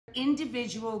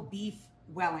Individual beef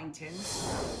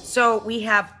Wellingtons. So we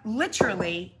have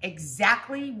literally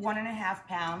exactly 1.5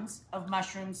 pounds of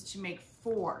mushrooms to make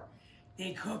 4.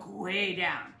 They cook way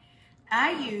down.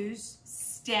 I use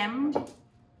stemmed,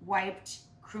 wiped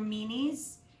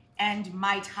creminis and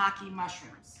maitake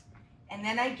mushrooms. And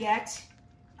then I get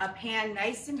a pan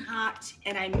nice and hot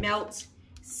and I melt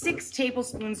 6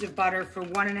 tablespoons of butter for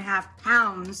 1.5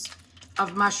 pounds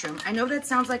of mushroom. I know that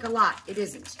sounds like a lot, it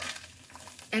isn't.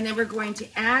 And then we're going to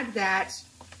add that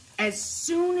as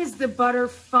soon as the butter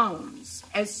foams.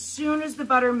 As soon as the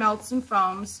butter melts and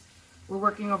foams, we're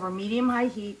working over medium-high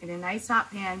heat in a nice hot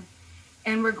pan,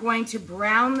 and we're going to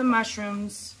brown the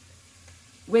mushrooms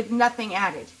with nothing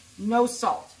added, no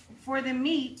salt. For the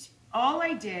meat, all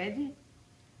I did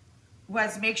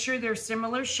was make sure they're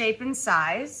similar shape and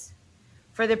size.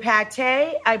 For the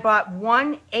pate, I bought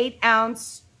 1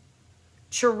 8-ounce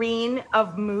tureen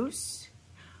of mousse.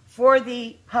 For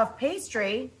the puff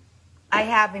pastry, I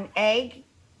have an egg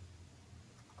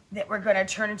that we're gonna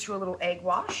turn into a little egg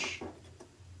wash.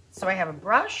 So I have a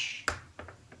brush,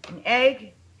 an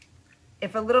egg.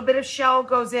 If a little bit of shell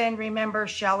goes in, remember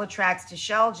shell attracts to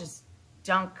shell, just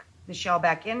dunk the shell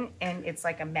back in and it's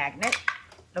like a magnet.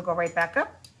 It'll go right back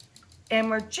up. And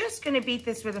we're just gonna beat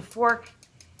this with a fork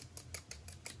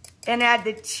and add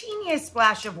the teeniest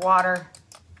splash of water,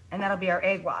 and that'll be our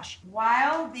egg wash.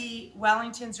 While the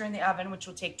Wellingtons are in the oven, which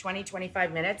will take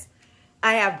 20-25 minutes,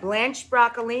 I have blanched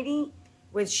broccolini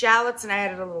with shallots, and I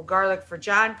added a little garlic for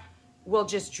John. We'll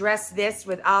just dress this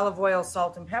with olive oil,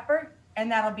 salt, and pepper,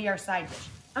 and that'll be our side dish.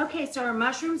 Okay, so our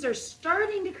mushrooms are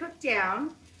starting to cook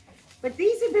down, but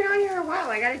these have been on here a while.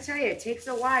 I gotta tell you, it takes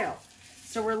a while.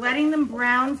 So we're letting them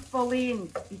brown fully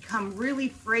and become really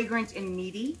fragrant and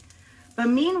meaty. But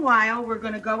meanwhile, we're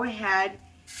gonna go ahead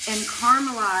and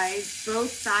caramelize both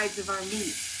sides of our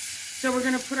meat. So we're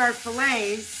gonna put our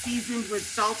fillets seasoned with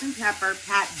salt and pepper,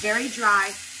 pat very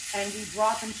dry, and we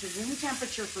brought them to room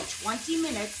temperature for 20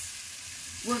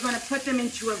 minutes. We're gonna put them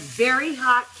into a very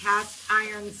hot cast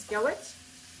iron skillet,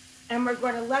 and we're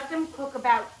gonna let them cook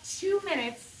about 2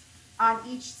 minutes on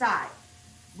each side.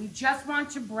 We just want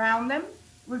to brown them.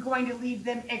 We're going to leave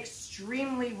them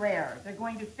extremely rare. They're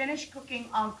going to finish cooking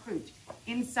en croûte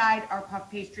inside our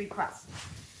puff pastry crust.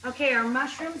 Okay, our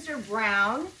mushrooms are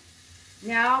brown.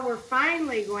 Now we're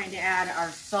finally going to add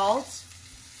our salt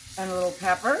and a little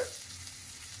pepper.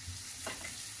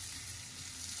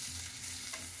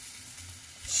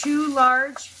 2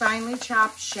 large finely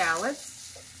chopped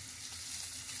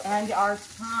shallots and our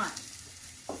thyme.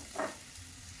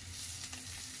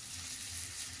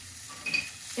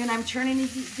 And I'm turning the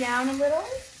heat down a little,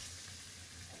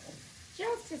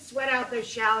 just to sweat out those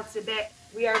shallots a bit.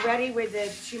 We are ready with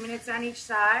the 2 minutes on each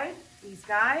side, these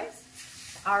guys,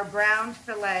 our brown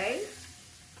filet.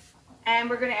 And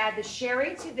we're gonna add the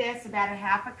sherry to this, about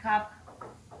 1/2 cup,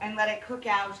 and let it cook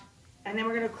out. And then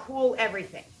we're gonna cool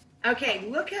everything. Okay,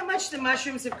 look how much the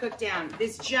mushrooms have cooked down.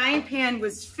 This giant pan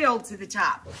was filled to the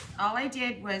top. All I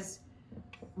did was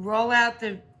roll out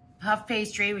the puff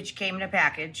pastry, which came in a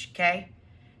package, okay?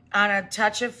 On a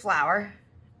touch of flour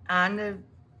on the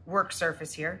work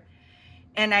surface here.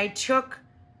 And I took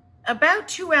about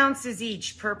 2 ounces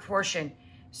each per portion.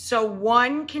 So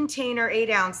 1 container, 8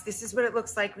 ounce. This is what it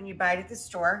looks like when you buy it at the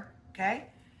store, okay?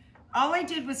 All I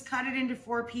did was cut it into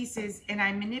 4 pieces and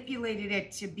I manipulated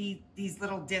it to be these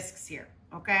little discs here,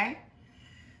 okay?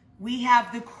 We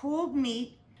have the cooled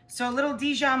meat. So a little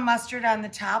Dijon mustard on the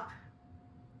top,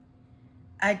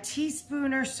 a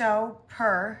teaspoon or so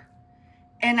per,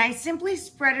 and I simply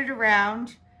spread it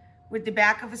around with the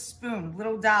back of a spoon,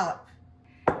 little dollop.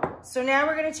 So now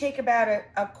we're gonna take about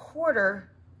a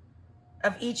quarter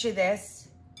of each of this,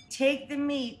 take the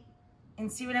meat, and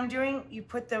see what I'm doing? You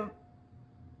put the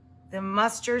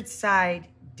mustard side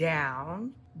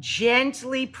down,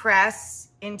 gently press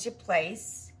into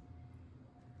place,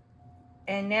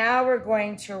 and now we're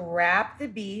going to wrap the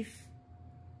beef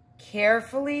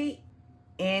carefully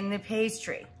in the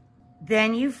pastry.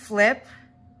 Then you flip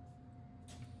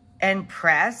and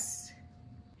press.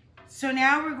 So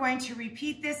now we're going to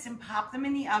repeat this and pop them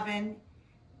in the oven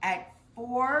at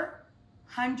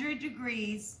 400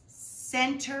 degrees,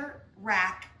 center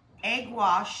rack, egg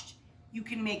washed. You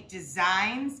can make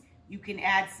designs. You can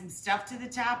add some stuff to the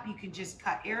top. You can just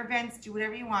cut air vents, do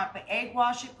whatever you want, but egg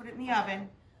wash it, put it in the oven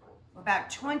for about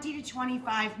 20 to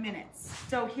 25 minutes.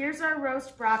 So here's our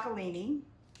roast broccolini.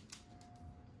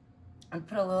 I'll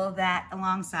put a little of that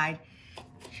alongside.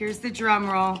 Here's the drum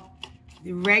roll.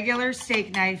 The regular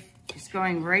steak knife just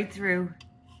going right through.